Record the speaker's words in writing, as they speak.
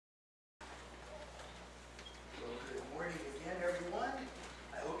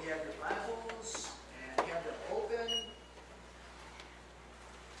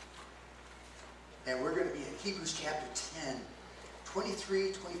Hebrews chapter 10.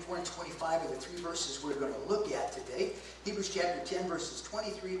 23, 24, and 25 are the three verses we're going to look at today. Hebrews chapter 10, verses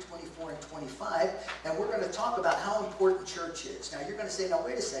 23, 24, and 25. And we're going to talk about how important church is. Now, you're going to say, now,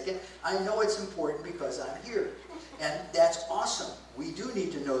 wait a second. I know it's important because I'm here. And that's awesome. We do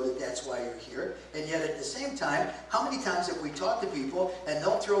need to know that that's why you're here. And yet, at the same time, how many times have we talked to people and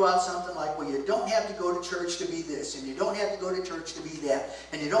they'll throw out something like, well, you don't have to go to church to be this, and you don't have to go to church to be that,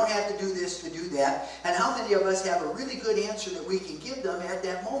 and you don't have to do this to do that. And how many of us have a really good answer that we can give them at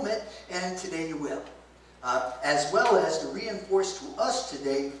that moment, and today you will. As well as to reinforce to us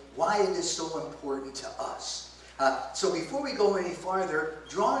today why it is so important to us. So before we go any farther,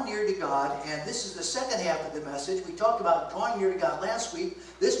 draw near to God, and this is the second half of the message. We talked about drawing near to God last week.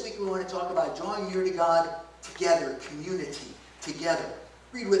 This week we want to talk about drawing near to God together, community, together.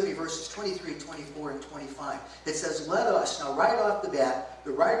 Read with me verses 23, 24, and 25. It says, let us. Now right off the bat,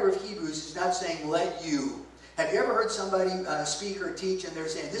 the writer of Hebrews is not saying let you. Have you ever heard somebody speak or teach and they're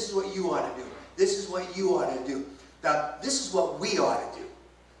saying, this is what you ought to do. This is what you ought to do. Now, this is what we ought to do.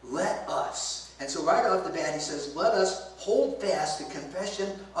 Let us. And so right off the bat, he says, let us hold fast the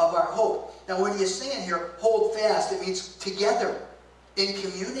confession of our hope. Now, when he's saying here, hold fast, it means together, in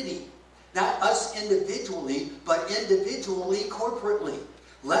community. Not us individually, but individually, corporately.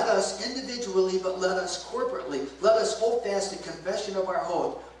 Let us individually, but let us corporately. Let us hold fast the confession of our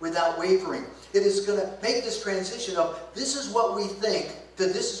hope without wavering. It is going to make this transition of this is what we think to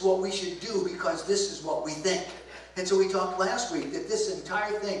this is what we should do because this is what we think. And so we talked last week that this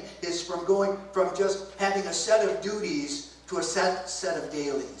entire thing is from going from just having a set of duties to a set of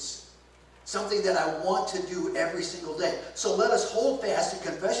dailies. Something that I want to do every single day. So let us hold fast the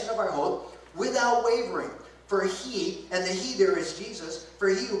confession of our hope without wavering. For he, and the he there is Jesus, for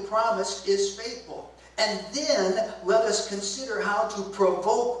he who promised is faithful. And then let us consider how to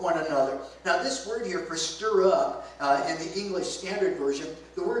provoke one another. Now this word here for stir up in the English Standard Version,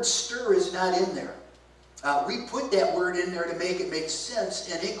 the word stir is not in there. We put that word in there to make it make sense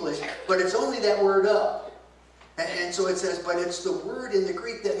in English, but it's only that word up. And so it says, but it's the word in the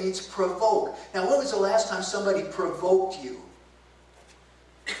Greek that means provoke. Now, when was the last time somebody provoked you?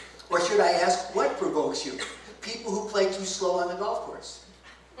 Or should I ask, what provokes you? People who play too slow on the golf course.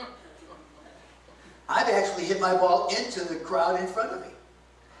 I've actually hit my ball into the crowd in front of me.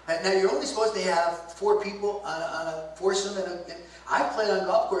 Now, you're only supposed to have 4 people on a foursome. I've played on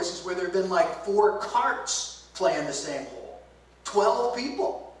golf courses where there have been like 4 carts playing the same hole. 12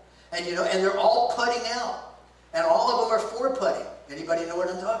 people. And, you know, and they're all putting out. And all of them are 4-putting. Anybody know what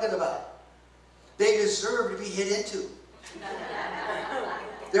I'm talking about? They deserve to be hit into.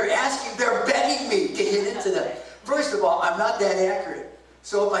 They're begging me to hit into them. First of all, I'm not that accurate.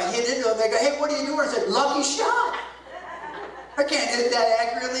 So if I hit into them, they go, hey, what are you doing? I said, lucky shot. I can't hit that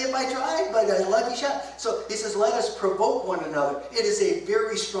accurately if I try, but a lucky shot. So he says, let us provoke one another. It is a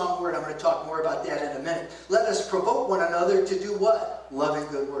very strong word. I'm going to talk more about that in a minute. Let us provoke one another to do what? Love and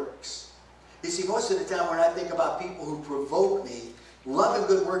good works. You see, most of the time when I think about people who provoke me, love and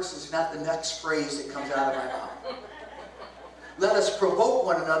good works is not the next phrase that comes out of my mouth. Let us provoke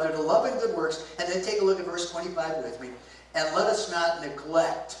one another to love and good works. And then take a look at verse 25 with me. And let us not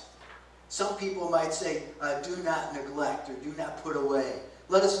neglect. Some people might say, do not neglect or do not put away.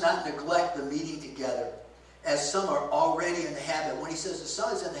 Let us not neglect the meeting together, as some are already in the habit. When he says the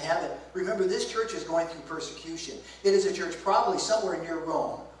some is in the habit, remember this church is going through persecution. It is a church probably somewhere near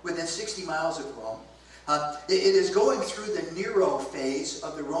Rome, within 60 miles of Rome. It is going through the Nero phase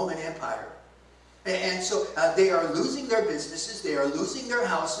of the Roman Empire. And so they are losing their businesses, they are losing their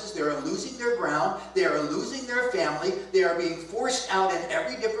houses, they are losing their ground, they are losing their family, they are being forced out in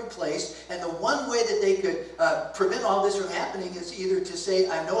every different place. And the one way that they could prevent all this from happening is either to say,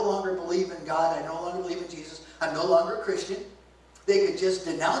 I no longer believe in God, I no longer believe in Jesus, I'm no longer a Christian. They could just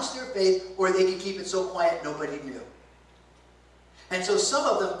denounce their faith, or they could keep it so quiet nobody knew. And so some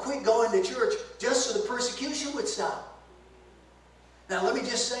of them quit going to church just so the persecution would stop. Now let me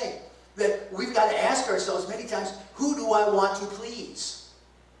just say, that we've got to ask ourselves many times, who do I want to please?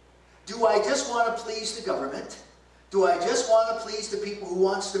 Do I just want to please the government? Do I just want to please the people who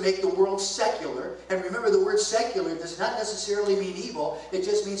wants to make the world secular? And remember, the word secular does not necessarily mean evil. It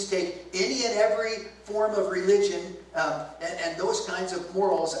just means take any and every form of religion and those kinds of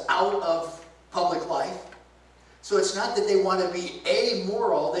morals out of public life. So it's not that they want to be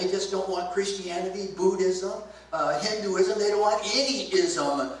amoral. They just don't want Christianity, Buddhism, Hinduism. They don't want any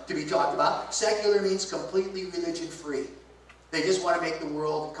ism to be talked about. Secular means completely religion-free. They just want to make the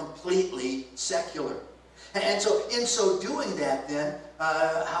world completely secular. And so in so doing that then,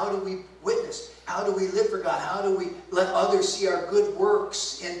 how do we witness? How do we live for God? How do we let others see our good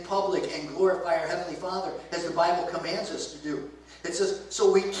works in public and glorify our Heavenly Father as the Bible commands us to do? It says,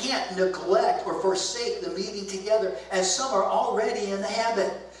 so we can't neglect or forsake the meeting together as some are already in the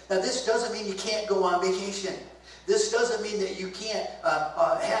habit. Now this doesn't mean you can't go on vacation. This doesn't mean that you can't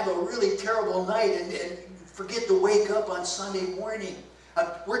have a really terrible night and forget to wake up on Sunday morning.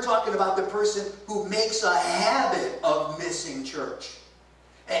 We're talking about the person who makes a habit of missing church.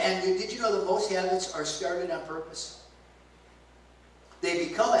 And did you know that most habits are started on purpose? They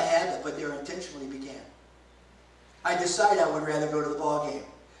become a habit, but they're intentionally began. I decide I would rather go to the ball game.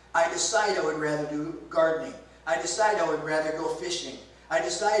 I decide I would rather do gardening. I decide I would rather go fishing. I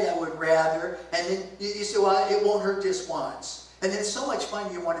decide I would rather, and then you say, well, it won't hurt just once. And then it's so much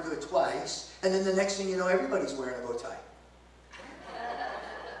fun you want to do it twice, and then the next thing you know, everybody's wearing a bow tie.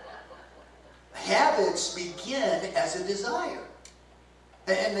 Habits begin as a desire.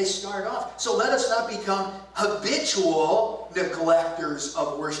 And they start off. So let us not become habitual neglectors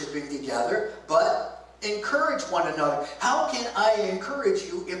of worshiping together, but encourage one another. How can I encourage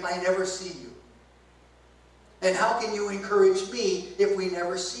you if I never see you? And how can you encourage me if we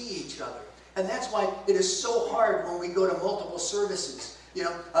never see each other? And that's why it is so hard when we go to multiple services. You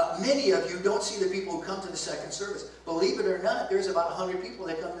know, many of you don't see the people who come to the second service. Believe it or not, there's about 100 people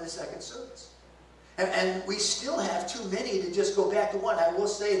that come to the second service. And we still have too many to just go back to one. I will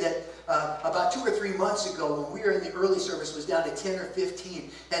say that about 2 or 3 months ago, when we were in the early service, was down to 10 or 15,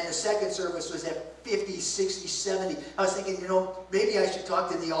 and the second service was at 50, 60, 70. I was thinking, you know, maybe I should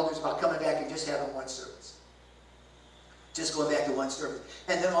talk to the elders about coming back and just having one service. Just going back to one service.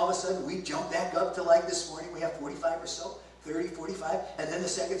 And then all of a sudden, we jump back up to like this morning, we have 45 or so, 30, 45, and then the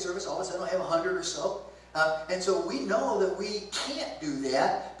second service, all of a sudden, I have 100 or so. And so we know that we can't do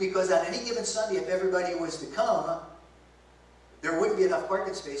that because on any given Sunday, if everybody was to come, there wouldn't be enough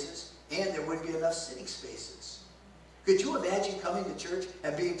parking spaces and there wouldn't be enough sitting spaces. Could you imagine coming to church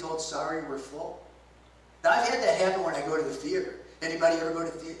and being told, sorry, we're full? Now, I've had that happen when I go to the theater. Anybody ever go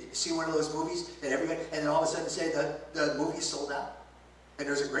to see one of those movies and then all of a sudden say the movie's sold out? And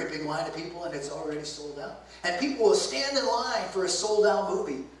there's a great big line of people and it's already sold out. And people will stand in line for a sold out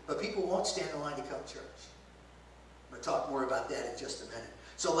movie, but people won't stand in line to come to church. I'm going to talk more about that in just a minute.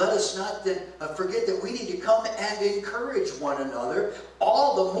 So let us not then forget that we need to come and encourage one another,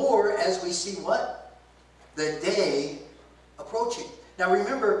 all the more as we see what? The day approaching. Now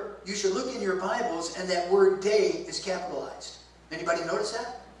remember, you should look in your Bibles and that word day is capitalized. Anybody notice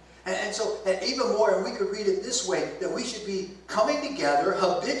that? And so even more, and we could read it this way, that we should be coming together,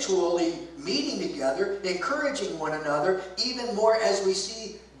 habitually meeting together, encouraging one another, even more as we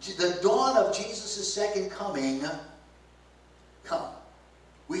see the dawn of Jesus' second coming come.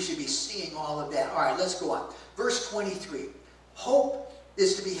 We should be seeing all of that. All right, let's go on. Verse 23. Hope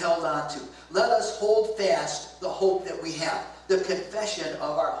is to be held on to. Let us hold fast the hope that we have, the confession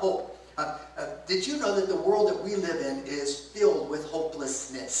of our hope. Did you know that the world that we live in is filled with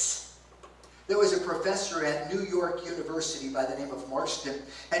hopelessness? There was a professor at New York University by the name of Marston,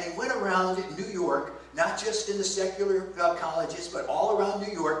 and he went around New York, not just in the secular colleges, but all around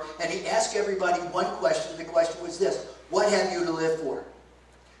New York, and he asked everybody one question. The question was this: what have you to live for?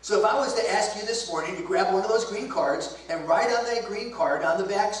 So if I was to ask you this morning to grab one of those green cards and write on that green card on the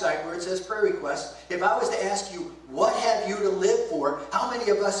backside where it says prayer request, if I was to ask you, what have you to live for, how many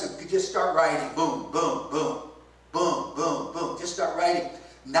of us could just start writing? Boom, boom, boom, boom, boom, boom. Just start writing.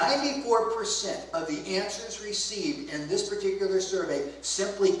 94% of the answers received in this particular survey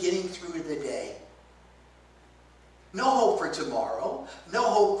simply getting through the day. No hope for tomorrow, no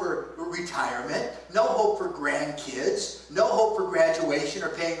hope for retirement, no hope for grandkids, no hope for graduation or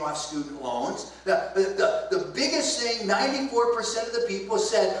paying off student loans. The biggest thing, 94% of the people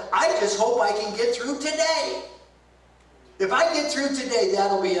said, I just hope I can get through today. If I get through today,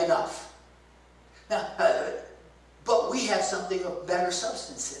 that'll be enough. Now, but we have something of better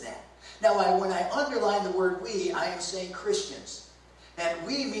substance than that. Now, when I underline the word we, I am saying Christians. And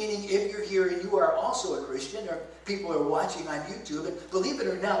we meaning if you're here and you are also a Christian, or people are watching on YouTube, and believe it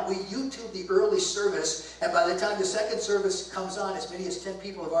or not, we YouTube the early service, and by the time the second service comes on, as many as 10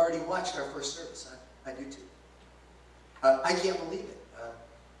 people have already watched our first service on YouTube. I can't believe it.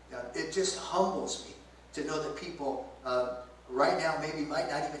 It just humbles me to know that people right now maybe might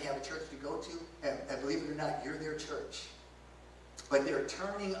not even have a church to go to, and believe it or not, you're their church. But they're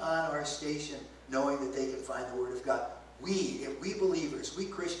turning on our station knowing that they can find the Word of God. If we believers, we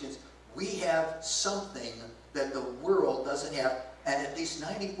Christians, we have something that the world doesn't have, and at least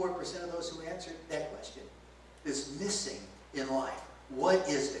 94% of those who answered that question is missing in life. What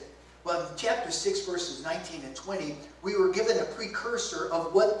is it? Well, in chapter 6, verses 19 and 20, we were given a precursor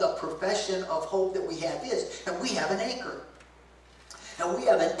of what the profession of hope that we have is. And we have an anchor. And we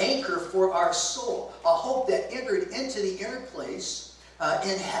have an anchor for our soul. A hope that entered into the inner place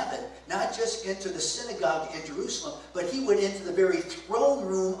in heaven. Not just into the synagogue in Jerusalem, but he went into the very throne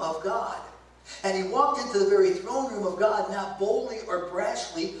room of God. And he walked into the very throne room of God, not boldly or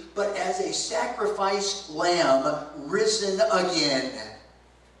brashly, but as a sacrificed lamb risen again,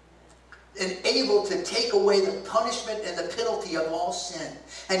 and able to take away the punishment and the penalty of all sin.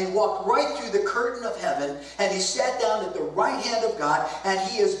 And he walked right through the curtain of heaven, and he sat down at the right hand of God, and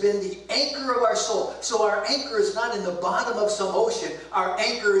he has been the anchor of our soul. So our anchor is not in the bottom of some ocean. Our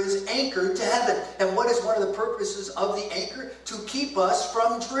anchor is anchored to heaven. And what is one of the purposes of the anchor? To keep us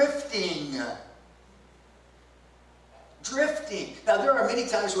from drifting. Drifting. Now, there are many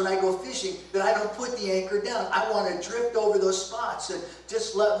times when I go fishing that I don't put the anchor down. I want to drift over those spots and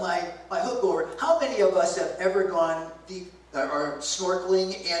just let my hook over. How many of us have ever gone deep or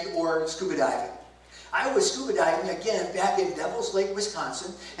snorkeling and or scuba diving? I was scuba diving, again, back in Devil's Lake,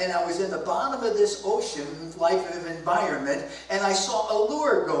 Wisconsin, and I was in the bottom of this ocean life of environment, and I saw a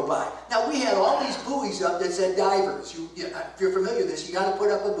lure go by. Now, we had all these buoys up that said divers. If you're familiar with this, you got to put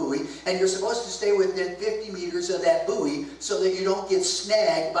up a buoy, and you're supposed to stay within 50 meters of that buoy so that you don't get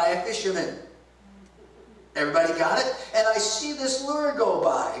snagged by a fisherman. Everybody got it? And I see this lure go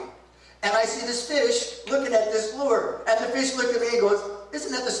by, and I see this fish looking at this lure, and the fish looked at me and goes,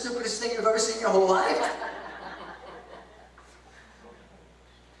 "Isn't that the stupidest thing you've ever seen in your whole life?"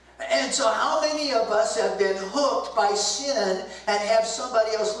 And so how many of us have been hooked by sin and have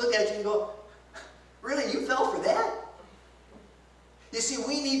somebody else look at you and go, "Really, you fell for that?" You see,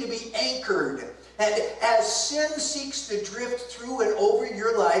 we need to be anchored. And as sin seeks to drift through and over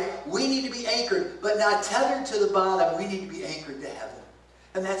your life, we need to be anchored, but not tethered to the bottom. We need to be anchored to heaven.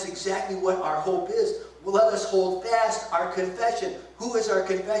 And that's exactly what our hope is. Well, let us hold fast our confession. Who is our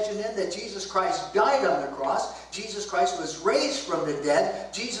confession in? That Jesus Christ died on the cross. Jesus Christ was raised from the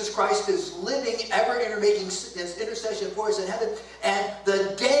dead. Jesus Christ is living, ever making intercession for us in heaven. And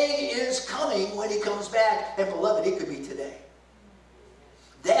the day is coming when he comes back. And beloved, it could be today.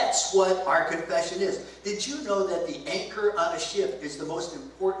 That's what our confession is. Did you know that the anchor on a ship is the most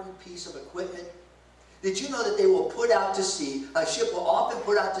important piece of equipment? Did you know that they will put out to sea, a ship will often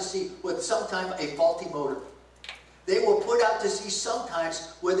put out to sea with sometimes a faulty motor. They will put out to sea sometimes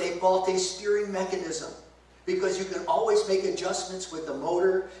with a faulty steering mechanism, because you can always make adjustments with the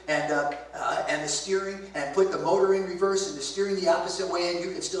motor and the steering, and put the motor in reverse and the steering the opposite way, and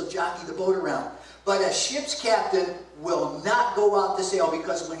you can still jockey the boat around. But a ship's captain will not go out to sail,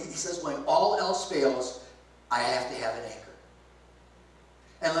 because when he says, when all else fails, I have to have an anchor.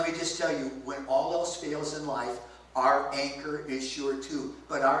 And let me just tell you, when all else fails in life, our anchor is sure too.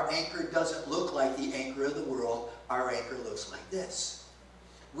 But our anchor doesn't look like the anchor of the world. Our anchor looks like this.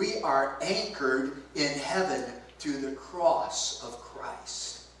 We are anchored in heaven to the cross of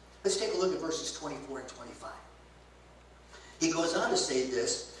Christ. Let's take a look at verses 24 and 25. He goes on to say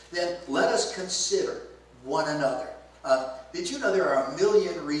this, then let us consider one another. Did you know there are a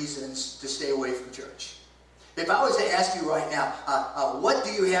million reasons to stay away from church? If I was to ask you right now, what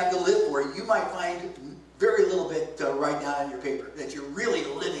do you have to live for? You might find very little bit to write down on your paper that you're really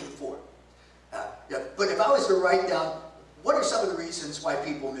living for. But if I was to write down, what are some of the reasons why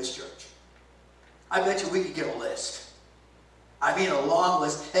people miss church? I bet you we could get a list. I mean, a long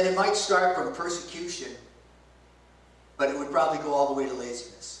list. And it might start from persecution, but it would probably go all the way to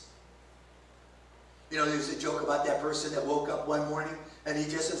laziness. You know, there's a joke about that person that woke up one morning and he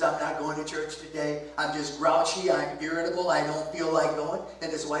just says, I'm not going to church today. I'm just grouchy. I'm irritable. I don't feel like going.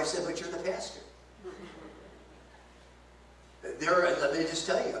 And his wife said, but you're the pastor. They just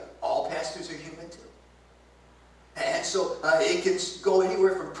tell you, all pastors are human too. And so it can go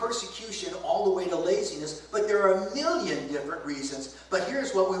anywhere from persecution all the way to laziness. But there are a million different reasons. But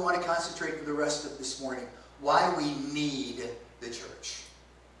here's what we want to concentrate for the rest of this morning. Why we need the church.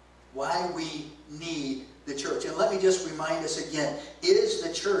 Why we need the church. And let me just remind us again, is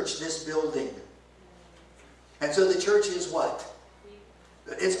the church this building? And so the church is what?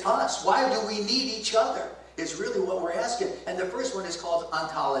 It's us. Why do we need each other? Is really what we're asking. And the first one is called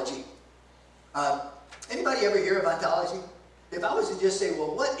ontology. Anybody ever hear of ontology? If I was to just say,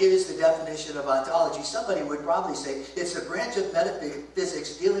 well, what is the definition of ontology? Somebody would probably say it's a branch of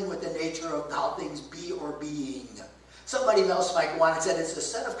metaphysics dealing with the nature of how things be or being. Somebody else might go on and said it's a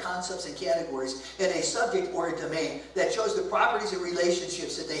set of concepts and categories in a subject or a domain that shows the properties and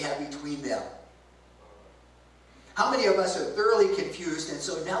relationships that they have between them. How many of us are thoroughly confused? And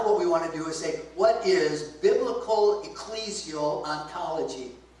so now what we want to do is say, what is biblical ecclesial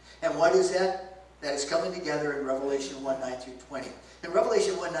ontology? And what is that? That is coming together in Revelation 1, 9 through 20. In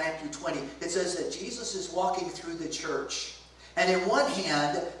Revelation 1, 9 through 20, it says that Jesus is walking through the church. And in one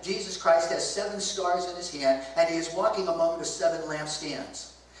hand, Jesus Christ has 7 stars in his hand, and he is walking among the 7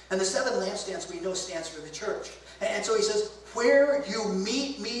 lampstands. And the 7 lampstands we know stands for the church. And so he says, where you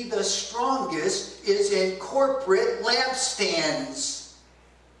meet me the strongest is in corporate lampstands.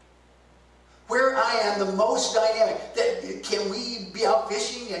 Where I am the most dynamic. Can we be out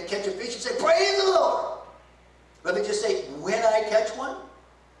fishing and catch a fish and say, praise the Lord? Let me just say, when I catch one,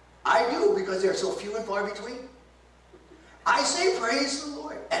 I do, because they're so few and far between. I say, praise the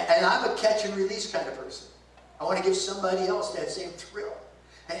Lord. And I'm a catch and release kind of person. I want to give somebody else that same thrill.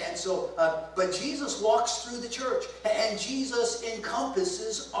 And so, but Jesus walks through the church, and Jesus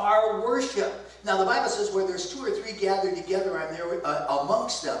encompasses our worship. Now, the Bible says where there's 2 or 3 gathered together, I'm there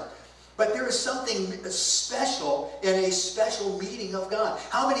amongst them. But there is something special in a special meeting of God.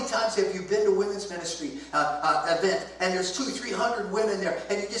 How many times have you been to women's ministry event, and there's 200-300 women there,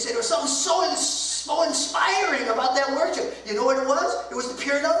 and you just say, there was something so inspiring about that worship. You know what it was? It was the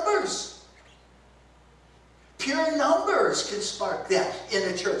pure numbers. Pure numbers can spark that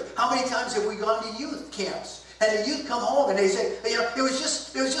in a church. How many times have we gone to youth camps, and the youth come home and they say, you know, it was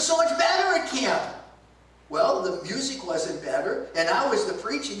just so much better at camp. Well, the music wasn't better, and I was the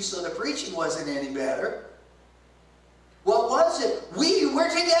preaching, so the preaching wasn't any better. What was it? We were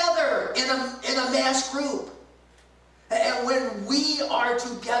together in a mass group. And when we are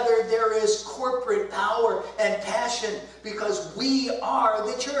together, there is corporate power and passion, because we are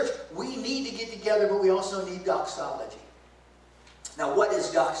the church. We need to get together, but we also need doxology. Now, what is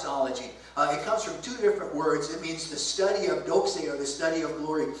doxology? It comes from 2 different words. It means the study of doxa, or the study of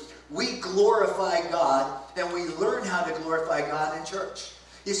glory. We glorify God, and we learn how to glorify God in church.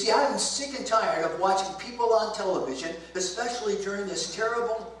 You see, I'm sick and tired of watching people on television, especially during this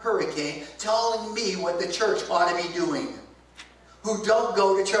terrible hurricane, telling me what the church ought to be doing, who don't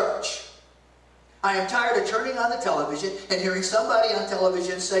go to church. I am tired of turning on the television and hearing somebody on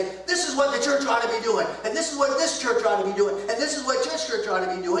television say, this is what the church ought to be doing, and this is what this church ought to be doing, and this is what this church ought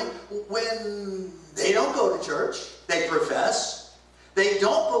to be doing, when they don't go to church. They profess. They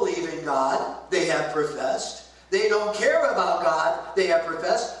don't believe in God. They have professed. They don't care about God. They have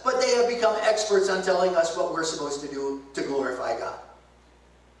professed. But they have become experts on telling us what we're supposed to do to glorify God.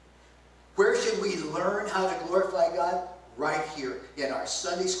 Where should we learn how to glorify God? Right here, in our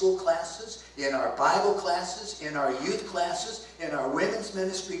Sunday school classes, in our Bible classes, in our youth classes, in our women's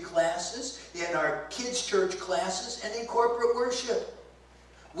ministry classes, in our kids' church classes, and in corporate worship.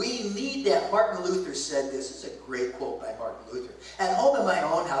 We need that. Martin Luther said this. This is a great quote by Martin Luther. At home in my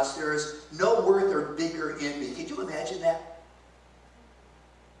own house, there is no worth or vigor in me. Could you imagine that?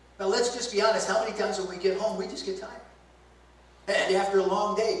 Now, let's just be honest. How many times when we get home, we just get tired? And after a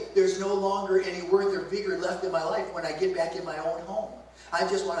long day, there's no longer any worth or vigor left in my life when I get back in my own home. I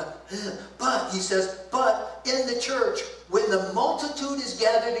just want to, but, he says, but in the church, when the multitude is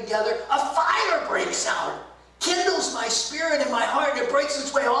gathered together, a fire breaks out, kindles my spirit and my heart, and it breaks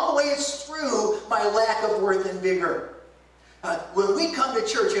its way all the way through my lack of worth and vigor. When we come to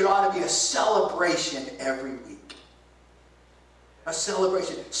church, it ought to be a celebration every week. A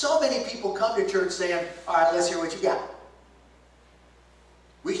celebration. So many people come to church saying, all right, let's hear what you got.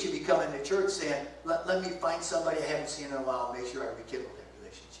 We should be coming to church saying, let me find somebody I haven't seen in a while and make sure I rekindle that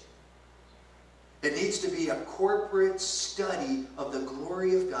relationship. It needs to be a corporate study of the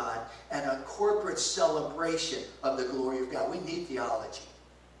glory of God and a corporate celebration of the glory of God. We need theology.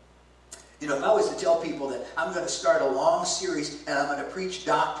 You know, if I was to tell people that I'm going to start a long series and I'm going to preach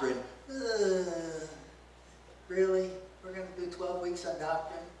doctrine, really? We're going to do 12 weeks on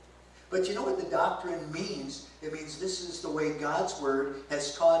doctrine? But you know what the doctrine means? It means this is the way God's Word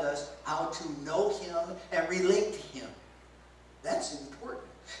has taught us how to know Him and relate to Him. That's important.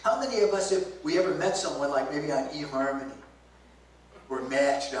 How many of us, if we ever met someone like maybe on eHarmony or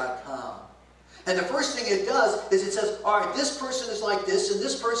Match.com, and the first thing it does is it says, all right, this person is like this and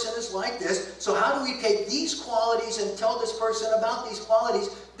this person is like this, so how do we take these qualities and tell this person about these qualities?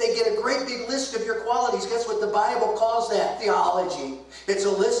 They get a great big list of your qualities. Guess what the Bible calls that? Theology. It's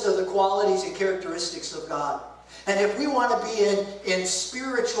a list of the qualities and characteristics of God. And if we want to be in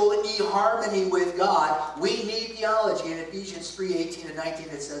spiritual harmony with God, we need theology. In Ephesians 3:18 and 19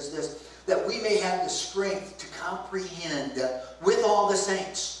 it says this, that we may have the strength to comprehend with all the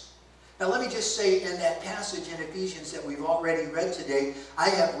saints. Now let me just say, in that passage in Ephesians that we've already read today, I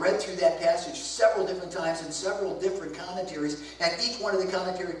have read through that passage several different times in several different commentaries, and each one of the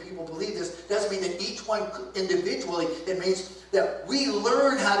commentary people believe this. Doesn't mean that each one individually, it means that we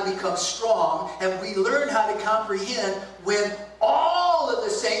learn how to become strong, and we learn how to comprehend when all of the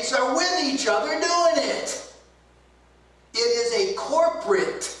saints are with each other doing it. It is a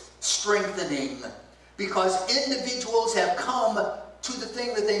corporate strengthening because individuals have come to the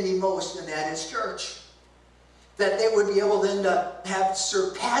thing that they need most, and that is church. That they would be able then to have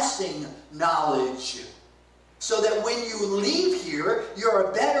surpassing knowledge, so that when you leave here,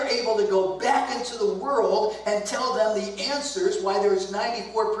 you're better able to go back into the world and tell them the answers why there's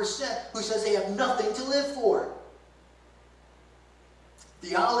 94% who says they have nothing to live for.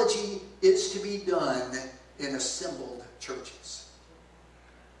 Theology is to be done in assembled churches.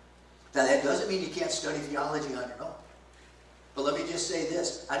 Now that doesn't mean you can't study theology on your own. But let me just say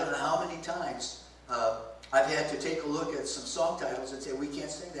this. I don't know how many times I've had to take a look at some song titles and say, we can't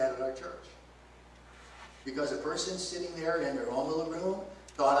sing that at our church. Because a person sitting there in their own little room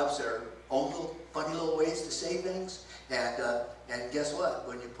thought up their own little funny little ways to say things. And guess what?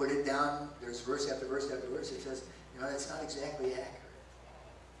 When you put it down, there's verse after verse after verse. It says, that's not exactly accurate.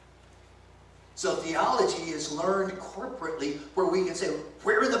 So theology is learned corporately where we can say,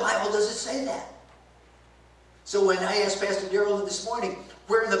 where in the Bible does it say that? So when I asked Pastor Darrell this morning,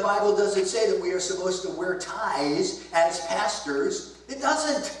 where in the Bible does it say that we are supposed to wear ties as pastors? It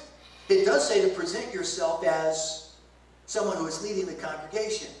doesn't. It does say to present yourself as someone who is leading the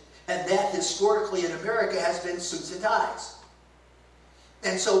congregation. And that historically in America has been suits and ties.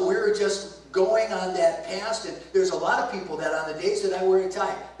 And so we're just going on that past. And there's a lot of people that on the days that I wear a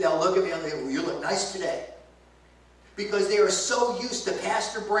tie, they'll look at me and they'll say, well, you look nice today. Because they are so used to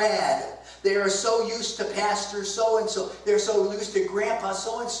Pastor Brad. They are so used to Pastor so-and-so. They're so used to Grandpa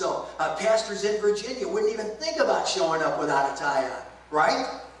so-and-so. Pastors in Virginia wouldn't even think about showing up without a tie on. Right?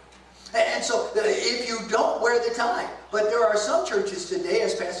 And so if you don't wear the tie, but there are some churches today,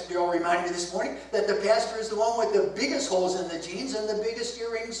 as Pastor Darrell reminded me this morning, that the pastor is the one with the biggest holes in the jeans and the biggest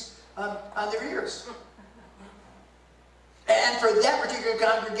earrings on their ears. And for that particular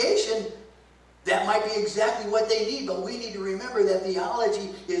congregation, that might be exactly what they need, but we need to remember that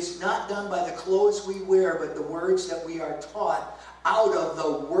theology is not done by the clothes we wear, but the words that we are taught out of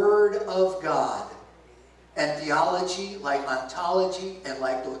the Word of God. And theology, like ontology and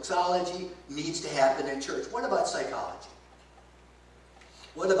like doxology, needs to happen in church. What about psychology?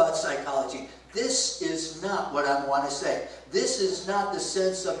 What about psychology? This is not what I want to say. This is not the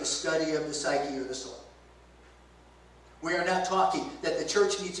sense of the study of the psyche or the soul. We are not talking that the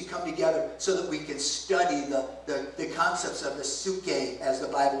church needs to come together so that we can study the concepts of the psyche, as the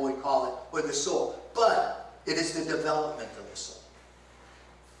Bible would call it, or the soul. But it is the development of the soul.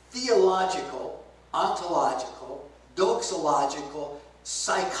 Theological, ontological, doxological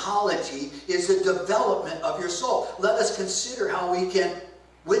psychology is the development of your soul. Let us consider how we can,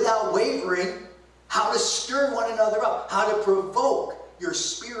 without wavering, how to stir one another up, how to provoke your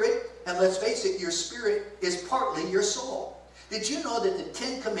spirit. And let's face it, your spirit is partly your soul. Did you know that the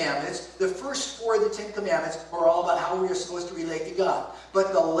 10 Commandments, the first 4 of the 10 Commandments, are all about how we are supposed to relate to God?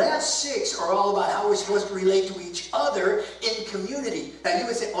 But the last 6 are all about how we're supposed to relate to each other in community. Now you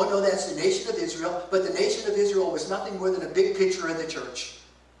would say, oh no, that's the nation of Israel. But the nation of Israel was nothing more than a big picture of the church.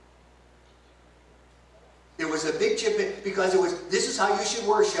 It was a big chip because it was, this is how you should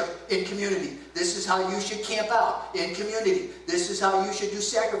worship in community. This is how you should camp out in community. This is how you should do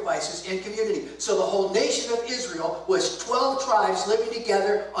sacrifices in community. So the whole nation of Israel was 12 tribes living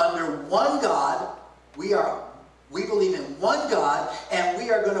together under one God. We believe in one God, and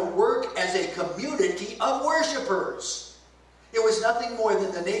we are going to work as a community of worshipers. It was nothing more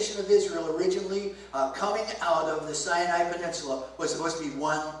than the nation of Israel originally coming out of the Sinai Peninsula was supposed to be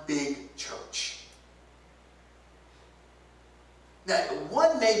one big church. Now,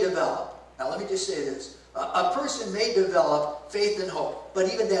 one may develop, now let me just say this, a person may develop faith and hope,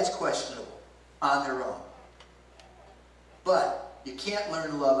 but even that's questionable on their own. But you can't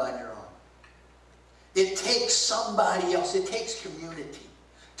learn love on your own. It takes somebody else, it takes community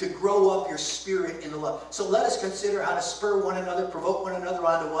to grow up your spirit in love. So let us consider how to spur one another, provoke one another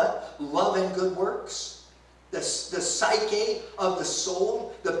onto what? Love and good works. The psyche of the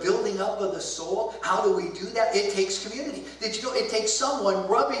soul, the building up of the soul. How do we do that? It takes community. Did you know it takes someone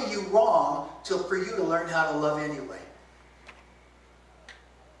rubbing you wrong for you to learn how to love anyway?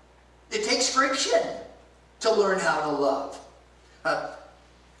 It takes friction to learn how to love.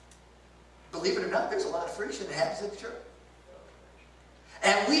 Believe it or not, there's a lot of friction that happens at the church.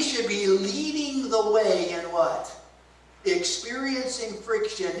 And we should be leading the way in what? Experiencing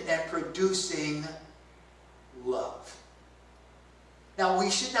friction and producing love. Now,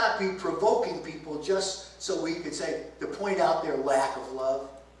 we should not be provoking people just so we could say, to point out their lack of love.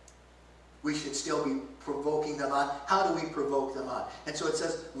 We should still be provoking them on. How do we provoke them on? And so it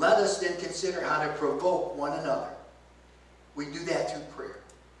says, let us then consider how to provoke one another We do that through prayer.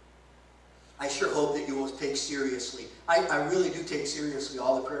 I sure hope that you will take seriously. I really do take seriously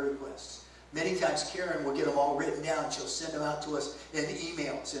all the prayer requests. Many times Karen will get them all written down. She'll send them out to us in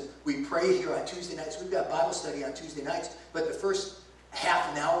emails. And we pray here on Tuesday nights. We've got Bible study on Tuesday nights. But the first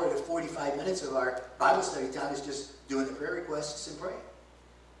half an hour to 45 minutes of our Bible study time is just doing the prayer requests and praying.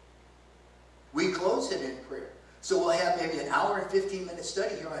 We close it in prayer. So we'll have maybe an hour and 15-minute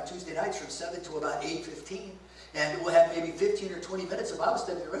study here on Tuesday nights from 7 to about 8:15. And we'll have maybe 15 or 20 minutes of Bible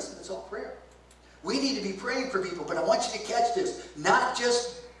study. The rest of it's all prayer. We need to be praying for people, but I want you to catch this. Not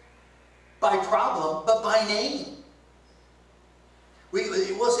just by problem, but by name.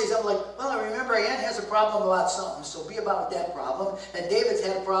 We'll say something like, well, I remember Ann has a problem about something, so be about that problem. And David's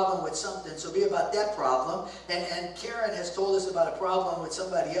had a problem with something, so be about that problem. And Karen has told us about a problem with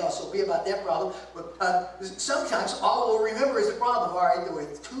somebody else, so be about that problem. Sometimes all we'll remember is the problem. All right, there were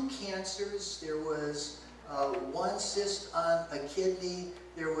 2 cancers. There was 1 cyst on a kidney.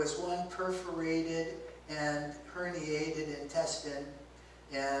 There was 1 perforated and herniated intestine.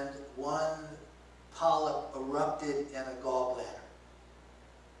 And 1 polyp erupted in a gallbladder.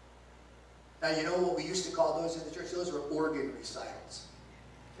 Now, you know what we used to call those in the church? Those were organ recitals.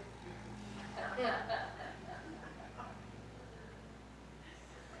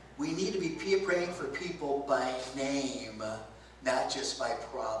 We need to be praying for people by name, not just by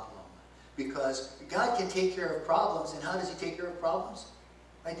problem. Because God can take care of problems, and how does He take care of problems?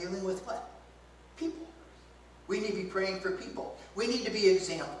 By dealing with what? People. We need to be praying for people. We need to be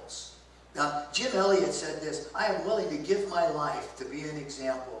examples. Now, Jim Elliot said this, I am willing to give my life to be an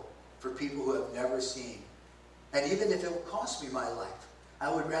example for people who have never seen. And even if it will cost me my life,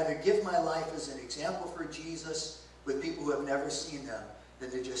 I would rather give my life as an example for Jesus with people who have never seen them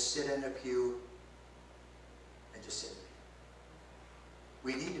than to just sit in a pew and just sit there.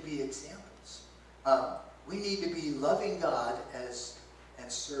 We need to be examples. We need to be loving God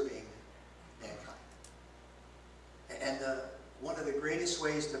and serving mankind. And one of the greatest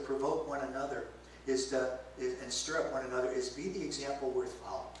ways to provoke one another and stir up one another is be the example worth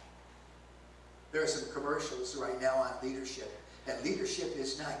following. There are some commercials right now on leadership. And leadership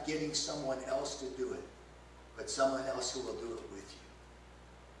is not getting someone else to do it, but someone else who will do it with you.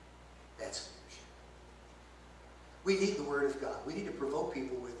 That's leadership. We need the Word of God. We need to provoke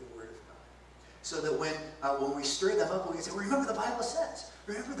people with the Word of God. So that when we stir them up, we can say, remember the Bible says.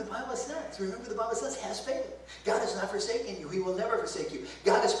 Remember the Bible says. Remember the Bible says, has faith. God has not forsaken you. He will never forsake you.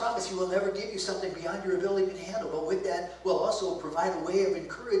 God has promised He will never give you something beyond your ability to handle. But with that, will also provide a way of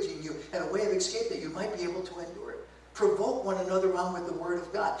encouraging you and a way of escape that you might be able to endure it. Provoke one another on with the Word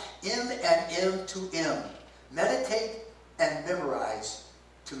of God. M to M. Meditate and memorize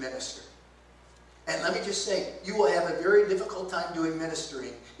to minister. And let me just say, you will have a very difficult time doing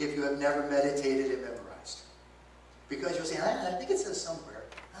ministering if you have never meditated and memorized. Because you'll say, I think it says somewhere.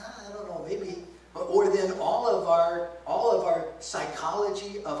 I don't know, maybe. Or then all of our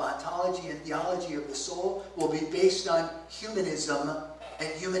psychology of ontology and theology of the soul will be based on humanism and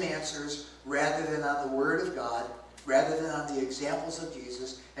human answers rather than on the Word of God, rather than on the examples of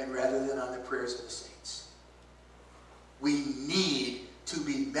Jesus, and rather than on the prayers of the saints. We need to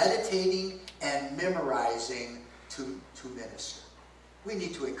be meditating and memorizing to minister. We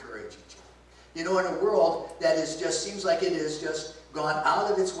need to encourage each other. You know, in a world that seems like it has just gone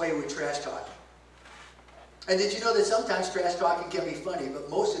out of its way with trash talking. And did you know that sometimes trash talking can be funny, but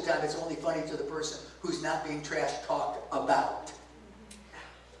most of the time it's only funny to the person who's not being trash talked about.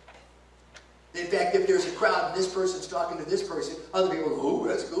 In fact, if there's a crowd and this person's talking to this person, other people go, oh,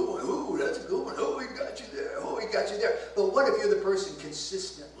 that's a good one, oh, that's a good one, oh, he got you there, oh, he got you there. But what if you're the person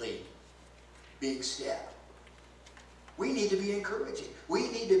consistently being stabbed? We need to be encouraging. We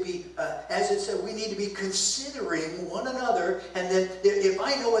need to be, as it said, we need to be considering one another. And then if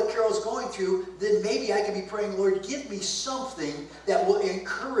I know what Carol's going through, then maybe I can be praying, Lord, give me something that will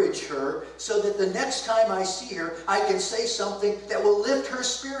encourage her so that the next time I see her, I can say something that will lift her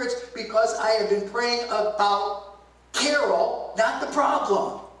spirits because I have been praying about Carol, not the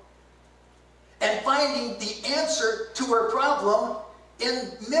problem. And finding the answer to her problem in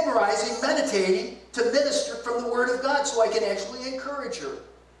memorizing, meditating, to minister from the Word of God so I can actually encourage her.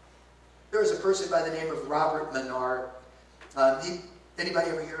 There was a person by the name of Robert Menard. Anybody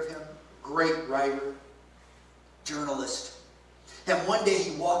ever hear of him? Great writer, journalist. And one day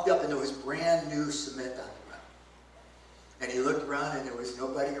he walked up and there was brand new cement on the ground. And he looked around and there was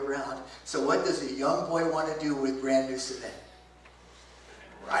nobody around. So what does a young boy want to do with brand new cement?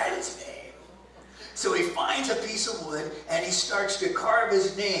 Write his name. So he finds a piece of wood and he starts to carve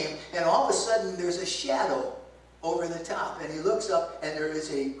his name, and all of a sudden there's a shadow over the top, and he looks up and there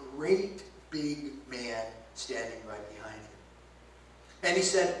is a great big man standing right behind him. And he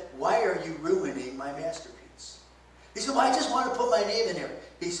said, why are you ruining my masterpiece? He said, well, I just want to put my name in there.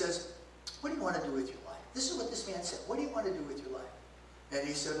 He says, what do you want to do with your life? This is what this man said. What do you want to do with your life? And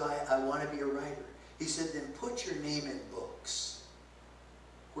he said, I want to be a writer. He said, then put your name in books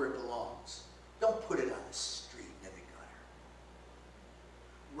where it belongs. Don't put it on the street and in the gutter.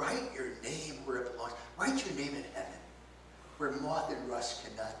 Write your name where it belongs. Write your name in heaven, where moth and rust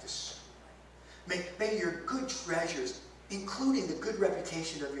cannot destroy. May your good treasures, including the good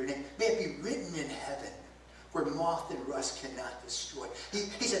reputation of your name, may it be written in heaven, where moth and rust cannot destroy.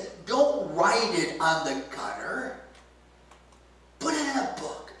 He said, don't write it on the gutter. Put it in a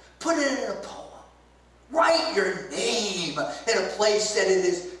book. Put it in a poem. Write your name in a place that it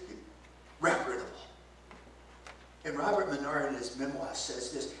is reputable. And Robert Menard in his memoir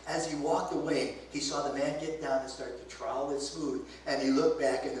says this, as he walked away, he saw the man get down and start to trowel it smooth. And he looked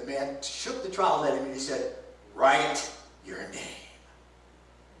back and the man shook the trowel at him and he said, write your name.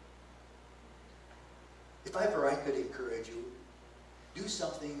 If ever I could encourage you, do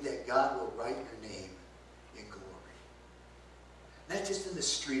something that God will write your name in glory. Not just in the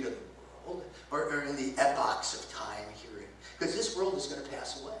street of the world or in the epochs of time here. Because this world is going to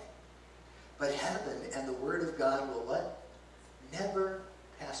pass away. But heaven and the Word of God will what? Never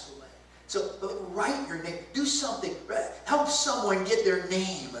pass away. So write your name. Do something. Help someone get their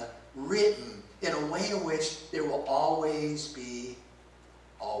name written in a way in which there will always be,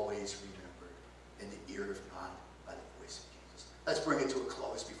 always remembered in the ear of God by the voice of Jesus. Let's bring it to a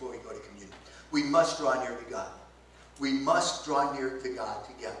close before we go to communion. We must draw near to God. We must draw near to God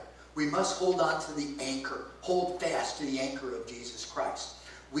together. We must hold on to the anchor. Hold fast to the anchor of Jesus Christ.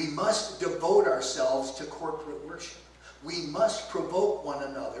 We must devote ourselves to corporate worship. We must provoke one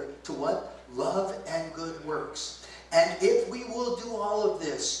another to what? Love and good works. And if we will do all of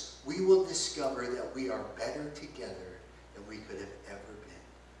this, we will discover that we are better together than we could have ever been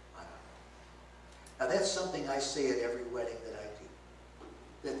on our own. Now that's something I say at every wedding that I do.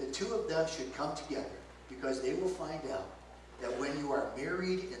 That the two of them should come together because they will find out that when you are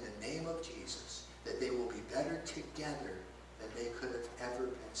married in the name of Jesus, that they will be better together than they could have ever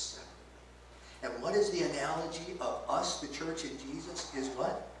been separate. And what is the analogy of us, the church in Jesus, is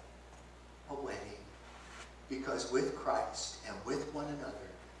what? A wedding. Because with Christ and with one another,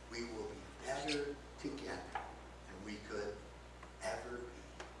 we will be better together than we could ever be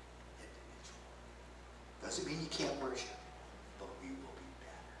individually. Doesn't mean you can't worship, but we will be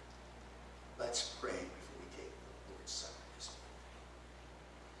better. Let's pray before we take the Lord's Supper this morning.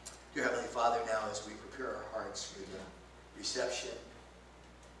 Dear Heavenly Father, now as we prepare our hearts for the reception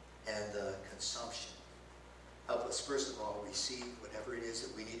and the consumption, help us first of all receive whatever it is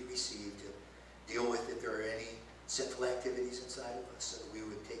that we need to receive to deal with if there are any sinful activities inside of us, so that we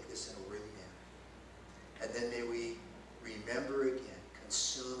would take this in a worthy manner. And then may we remember again,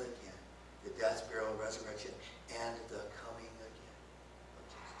 consume again, the death, burial, resurrection, and the coming again of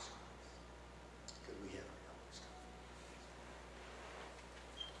Jesus Christ. Could we have our elders come?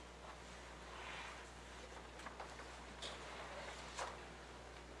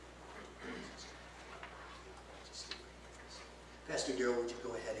 Pastor Darrell, would you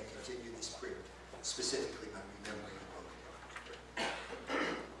go ahead and continue this prayer, specifically by remembering the broken.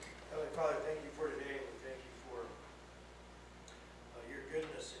 Heavenly Father, thank you